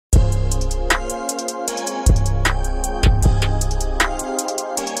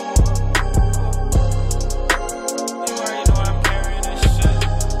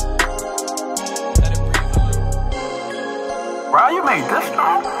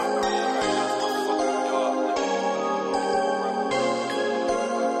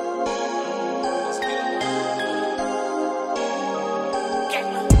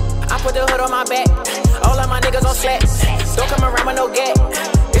my back. All of my niggas on SLAT. Don't come around with no gat.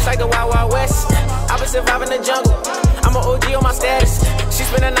 It's like the Wild Wild West. I been surviving the jungle. I'm an OG on my status. She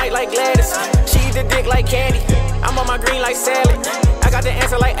spend the night like Gladys. She eat the dick like candy. I'm on my green like salad. I got the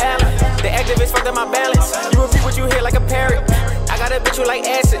answer like Allen. The activist fucked up my balance. You repeat what you hear like a parrot. I got a bitch who like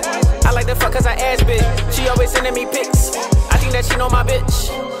acid. I like the fuck cause I ass big. She always sending me pics. I think that she know my bitch.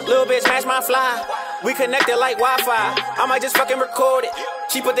 Little bitch smash my fly. We connected like Wi-Fi. I might just fucking record it.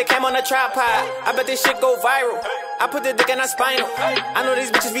 She put the cam on the tripod. I bet this shit go viral. I put the dick in her spinal. I know these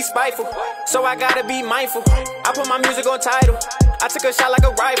bitches be spiteful, so I gotta be mindful. I put my music on title. I took a shot like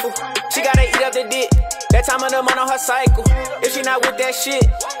a rifle. She gotta eat up the dick. That time of the month on her cycle. If she not with that shit,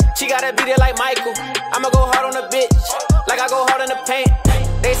 she gotta beat it like Michael. I'ma go hard on the bitch, like I go hard on the paint.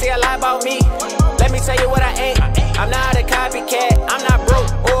 They say a lot about me. Let me tell you what I ain't. I'm not a copycat. I'm not broke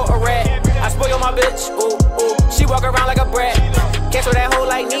or a rat. I spoil my bitch. Ooh, ooh. She walk around like a brat. Cancel that hoe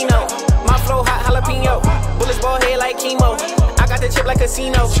like Nino. My flow hot jalapeno. Bullets ball head like chemo. I got the chip like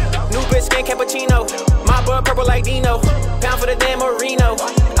casino. New bitch skin cappuccino. My blood purple like Dino. Pound for the damn Marino.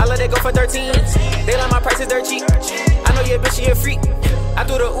 I let it go for 13. They like my prices dirt cheap. I know your bitch, she a freak. I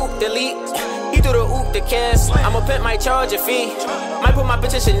threw the oop, delete. He threw the oop, the cast. I'ma pimp, might charge a fee. Might put my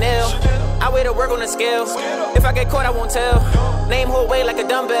bitch in Chanel. I weigh to work on the scale. If I get caught, I won't tell. Name whole weight like a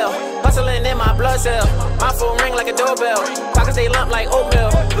dumbbell. Hustling in my blood cell. My phone ring like a doorbell. Pockets they lump like oatmeal.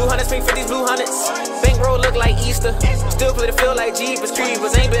 Blue hundreds, pink 50s, blue hundreds. Bankroll look like Easter. Still play the field like Jeepers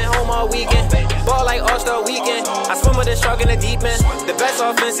Creepers. Ain't been home all weekend. Ball like All-Star Weekend. I swim with a shark in the deep end. The best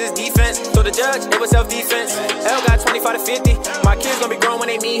offense is defense. So the judge, it was self-defense. L got 25 to 50. My kids gonna be grown when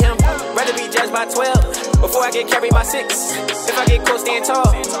they meet him. Rather be judged by 12 before I get carried by 6. If I get close, stand tall.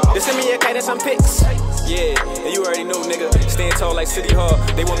 Just send me a kite and some pics. Yeah, and you already know, nigga. Stand tall like City Hall.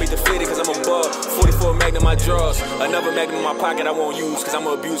 They want me deflated cause I'm a bug. 44 Magnum in my drawers. Another Magnum in my pocket I won't use cause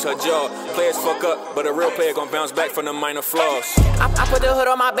I'ma abuse her jaw. Players fuck up, but a real player gon' bounce back from the minor flaws. I put the hood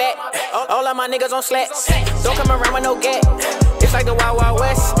on my back. All of my niggas on SLATs. Don't come around with no gat. It's like the Wild Wild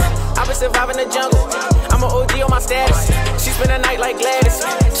West. I been surviving the jungle. I'm an OG on my status. She spend the night like Gladys.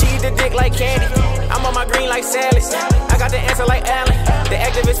 She eat the dick like candy. I'm on my green like salad. I got the answer like Allen. The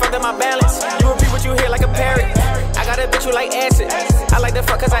activist fucked up my balance. You repeat what you hear like a parrot. I got a bitch who like acid. I like the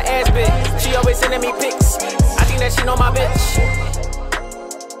fuck cause I ass big. She always sending me pics. I think that she know my bitch.